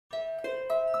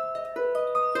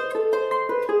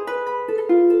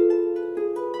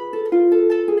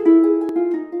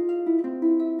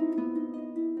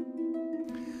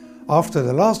After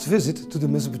the last visit to the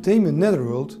Mesopotamian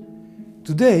Netherworld,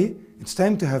 today it's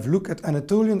time to have a look at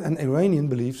Anatolian and Iranian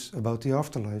beliefs about the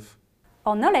afterlife.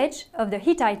 Our knowledge of the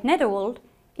Hittite Netherworld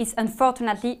is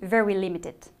unfortunately very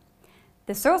limited.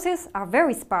 The sources are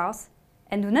very sparse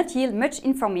and do not yield much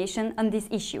information on this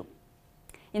issue.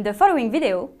 In the following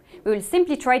video, we will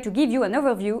simply try to give you an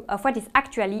overview of what is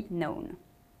actually known.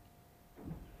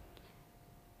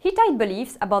 Hittite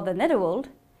beliefs about the Netherworld,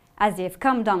 as they have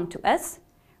come down to us,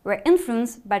 were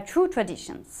influenced by two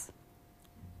traditions.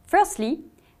 Firstly,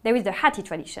 there is the Hatti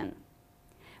tradition.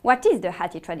 What is the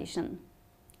Hatti tradition?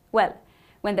 Well,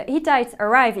 when the Hittites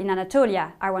arrived in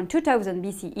Anatolia around 2000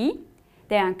 BCE,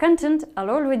 they encountered an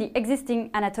already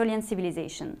existing Anatolian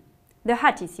civilization, the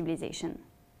Hatti civilization.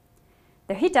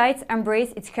 The Hittites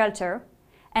embraced its culture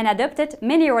and adopted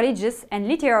many religious and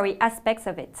literary aspects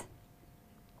of it.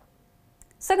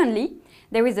 Secondly,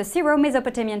 there is the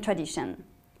Syro-Mesopotamian tradition,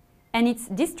 and it's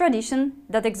this tradition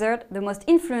that exerts the most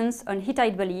influence on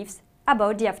Hittite beliefs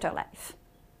about the afterlife.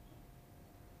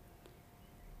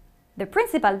 The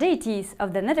principal deities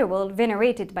of the Netherworld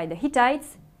venerated by the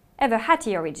Hittites have a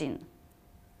Hatti origin.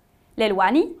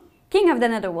 Lelwani, king of the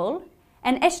Netherworld,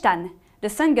 and Eshtan, the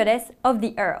sun goddess of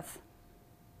the earth.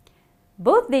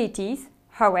 Both deities,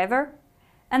 however,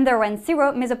 underwent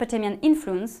Syro-Mesopotamian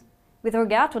influence with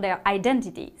regard to their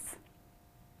identities.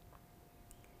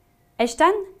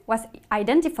 Eshtan was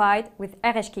identified with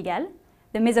Ereshkigal,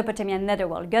 the Mesopotamian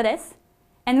Netherworld goddess,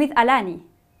 and with Alani,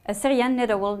 a Syrian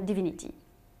Netherworld divinity.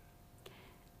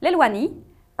 Lelwani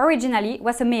originally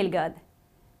was a male god,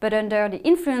 but under the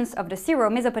influence of the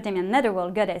Syro-Mesopotamian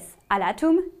Netherworld goddess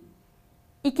Alatum,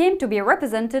 he came to be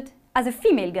represented as a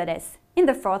female goddess in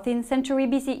the 14th century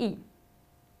BCE.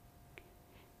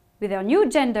 With her new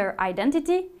gender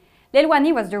identity,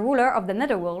 Lelwani was the ruler of the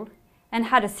Netherworld and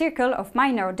had a circle of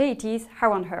minor deities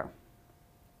around her.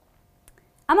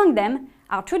 Among them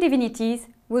are two divinities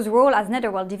whose role as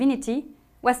Netherworld divinity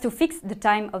was to fix the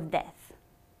time of death.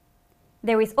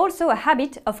 There is also a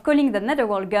habit of calling the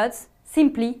Netherworld gods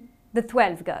simply the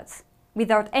 12 gods,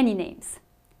 without any names.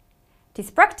 This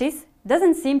practice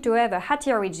doesn't seem to have a Hatti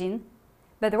origin,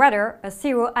 but rather a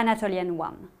Syro-Anatolian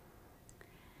one.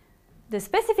 The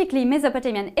specifically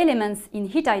Mesopotamian elements in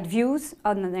Hittite views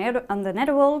on the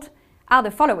Netherworld are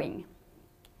the following.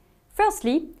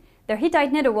 Firstly, the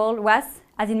Hittite Netherworld was,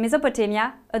 as in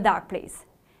Mesopotamia, a dark place,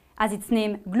 as its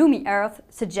name Gloomy Earth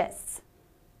suggests.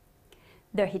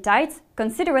 The Hittites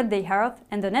considered the earth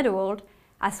and the Netherworld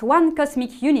as one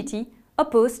cosmic unity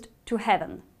opposed to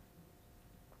heaven.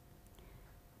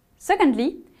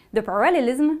 Secondly, the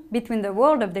parallelism between the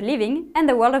world of the living and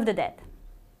the world of the dead.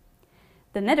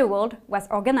 The Netherworld was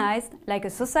organized like a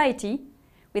society,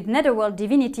 with Netherworld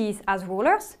divinities as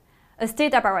rulers, a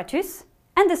state apparatus,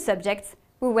 and the subjects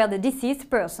who were the deceased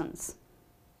persons.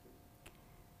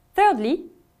 Thirdly,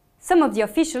 some of the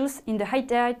officials in the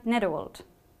Hittite Netherworld.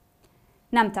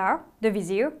 Namtar, the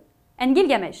vizier, and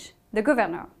Gilgamesh, the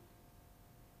governor.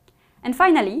 And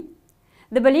finally,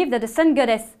 the belief that the sun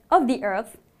goddess of the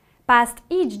earth passed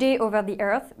each day over the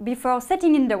earth before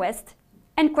setting in the west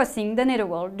and crossing the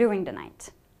Netherworld during the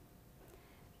night.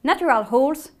 Natural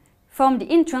holes formed the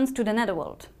entrance to the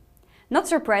Netherworld. Not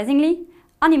surprisingly,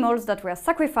 animals that were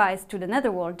sacrificed to the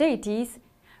Netherworld deities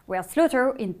were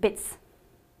slaughtered in pits.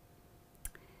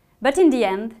 But in the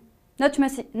end, not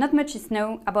much is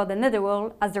known about the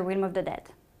Netherworld as the realm of the dead.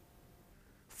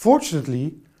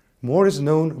 Fortunately, more is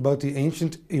known about the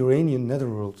ancient Iranian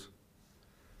Netherworld.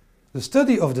 The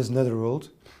study of this Netherworld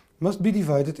must be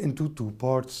divided into two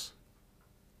parts.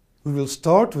 We will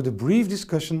start with a brief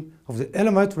discussion of the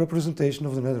Elamite representation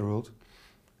of the Netherworld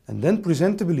and then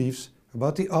present the beliefs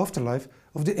about the afterlife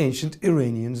of the ancient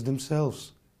Iranians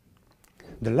themselves.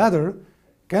 The latter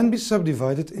can be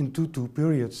subdivided into two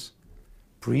periods,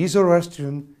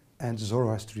 pre-Zoroastrian and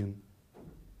Zoroastrian.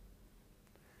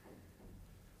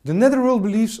 The Netherworld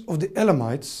beliefs of the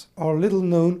Elamites are little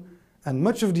known, and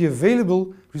much of the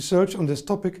available research on this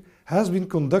topic has been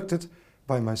conducted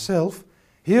by myself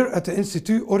here at the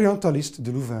Institut Orientaliste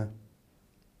de Louvain.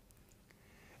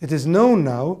 It is known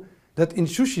now that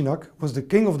Inshushinak was the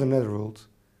king of the Netherworld,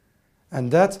 and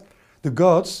that the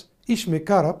gods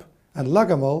Ishme-Karab and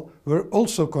Lagamal were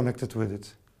also connected with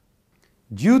it.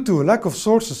 Due to a lack of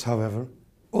sources, however,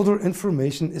 other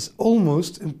information is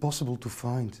almost impossible to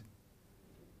find.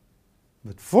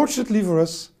 But fortunately for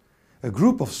us, a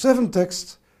group of 7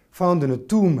 texts found in a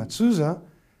tomb at Susa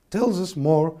tells us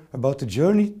more about the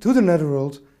journey to the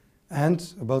Netherworld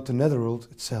and about the Netherworld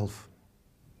itself.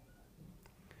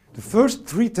 The first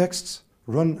 3 texts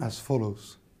run as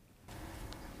follows.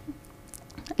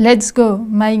 Let's go,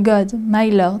 my God, my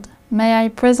Lord, May I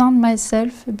present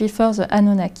myself before the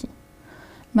Anunnaki.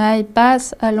 May I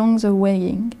pass along the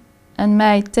weighing, and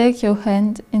may I take your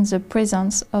hand in the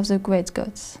presence of the great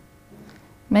gods.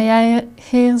 May I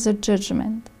hear the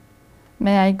judgment.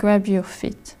 May I grab your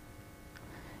feet.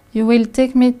 You will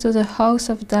take me to the house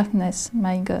of darkness,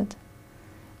 my God.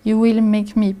 You will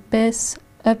make me pace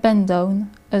up and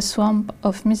down a swamp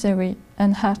of misery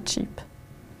and hardship.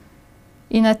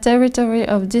 In a territory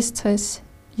of distress,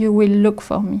 you will look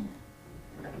for me.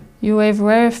 You have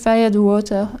rarefied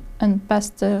water and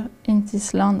pasture in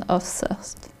this land of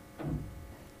thirst.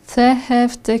 They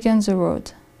have taken the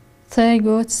road. They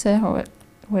go their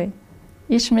way.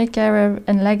 Ishmekarab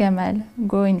and Lagamal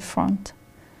go in front.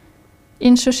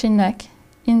 Inshushinak,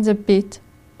 in the pit,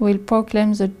 will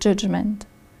proclaim the judgment.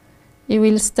 He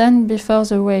will stand before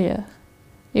the weigher.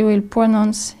 He will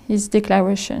pronounce his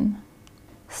declaration.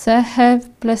 They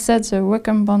have placed the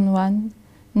recompense one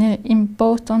near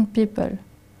important people,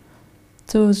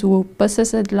 those who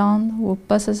possessed land, who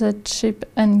possessed sheep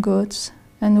and goats,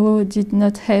 and who did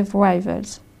not have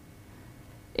rivals.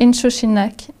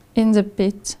 Inshushinak, in the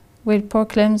pit, will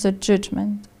proclaim the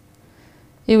judgment.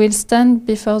 He will stand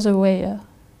before the weigher.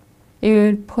 He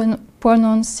will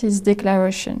pronounce his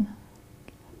declaration.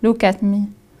 Look at me,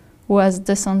 who has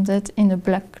descended in a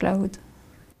black cloud.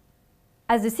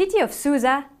 As the city of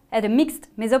Susa had a mixed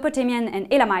Mesopotamian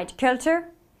and Elamite culture,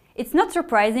 it's not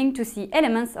surprising to see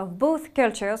elements of both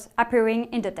cultures appearing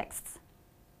in the texts.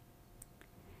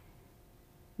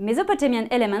 Mesopotamian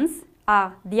elements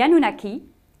are the Anunnaki,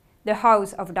 the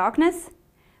house of darkness,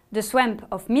 the swamp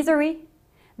of misery,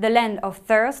 the land of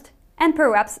thirst, and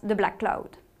perhaps the black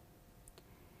cloud.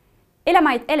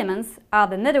 Elamite elements are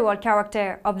the Netherworld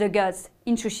character of the gods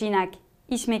Inshushinak,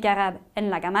 Ishmekarab,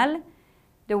 and Lagamal,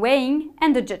 the weighing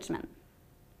and the judgment.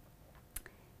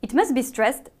 It must be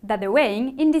stressed that the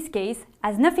weighing, in this case,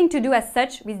 has nothing to do as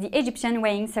such with the Egyptian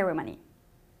weighing ceremony.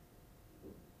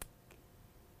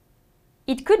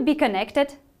 It could be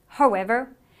connected, however,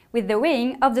 with the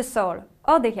weighing of the soul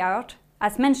or the heart,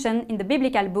 as mentioned in the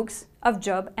biblical books of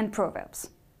Job and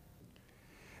Proverbs.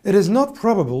 It is not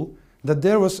probable that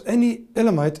there was any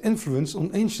Elamite influence on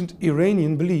ancient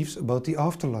Iranian beliefs about the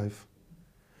afterlife.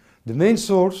 The main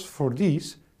source for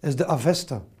these is the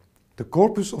Avesta, the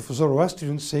corpus of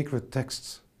Zoroastrian sacred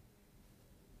texts.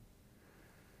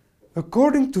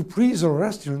 According to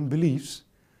pre-Zoroastrian beliefs,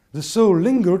 the soul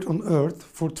lingered on earth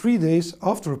for 3 days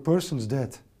after a person's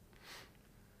death.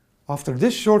 After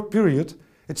this short period,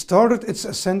 it started its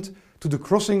ascent to the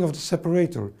crossing of the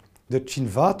separator, the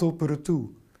Cinvato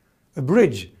Peretu, a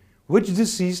bridge which the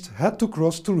deceased had to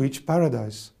cross to reach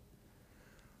paradise.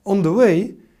 On the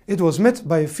way, it was met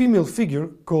by a female figure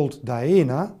called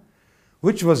Daena,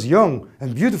 which was young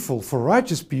and beautiful for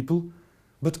righteous people,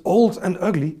 but old and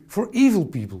ugly for evil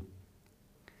people.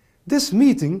 This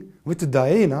meeting with the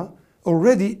Daena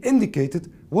already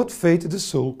indicated what fate the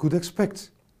soul could expect.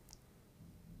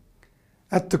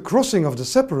 At the crossing of the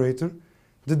separator,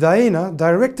 the Daena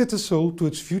directed the soul to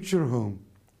its future home,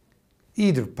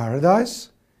 either paradise,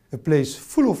 a place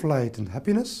full of light and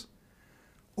happiness,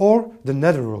 or the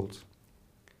Netherworld.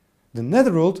 The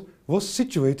Netherworld was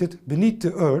situated beneath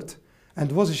the earth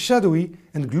and was a shadowy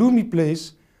and gloomy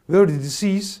place where the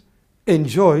deceased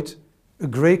enjoyed a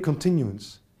grey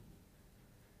continuance.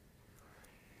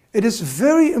 It is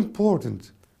very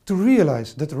important to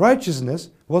realize that righteousness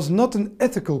was not an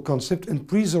ethical concept in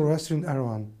pre-Zoroastrian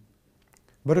Iran,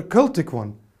 but a cultic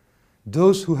one.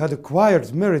 Those who had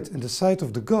acquired merit in the sight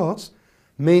of the gods,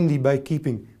 mainly by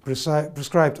keeping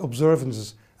prescribed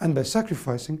observances and by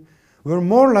sacrificing, were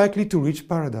more likely to reach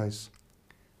paradise.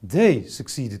 They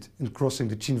succeeded in crossing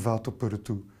the Cinvato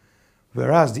Peretu,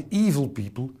 whereas the evil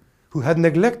people, who had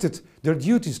neglected their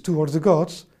duties towards the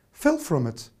gods, fell from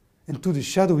it into the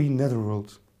shadowy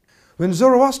Netherworld. When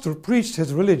Zoroaster preached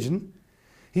his religion,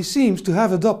 he seems to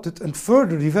have adopted and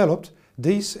further developed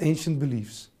these ancient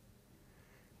beliefs.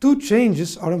 2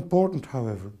 changes are important,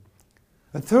 however.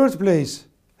 A third place,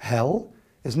 hell,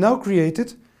 is now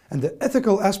created, and the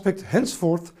ethical aspect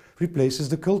henceforth replaces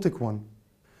the cultic one.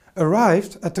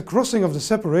 Arrived at the crossing of the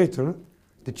separator,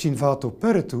 the Cinvato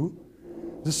Peretu,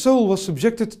 the soul was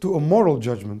subjected to a moral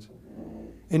judgment,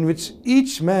 in which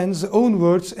each man's own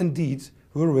words and deeds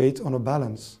were weighed on a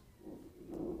balance.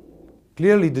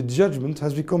 Clearly, the judgment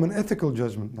has become an ethical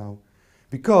judgment now,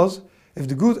 because if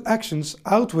the good actions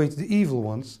outweighed the evil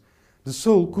ones, the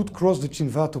soul could cross the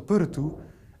Cinvato Peretu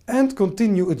and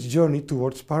continue its journey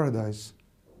towards paradise.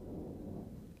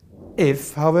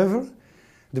 If, however,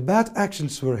 the bad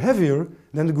actions were heavier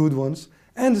than the good ones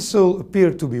and the soul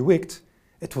appeared to be wicked,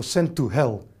 it was sent to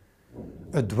hell,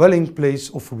 a dwelling place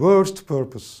of worst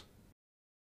purpose.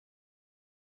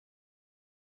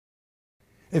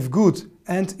 If good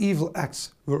and evil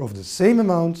acts were of the same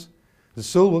amount, the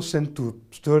soul was sent to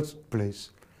a third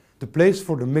place, the place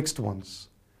for the mixed ones,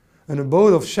 an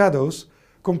abode of shadows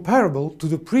comparable to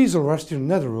the pre-Zoroastrian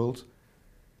Netherworld,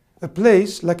 a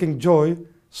place lacking joy,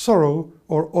 sorrow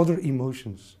or other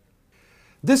emotions.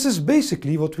 This is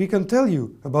basically what we can tell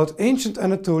you about ancient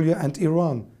Anatolia and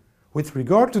Iran with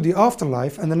regard to the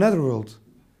afterlife and the Netherworld.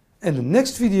 In the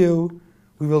next video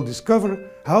we will discover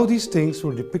how these things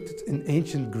were depicted in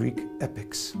ancient Greek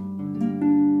epics.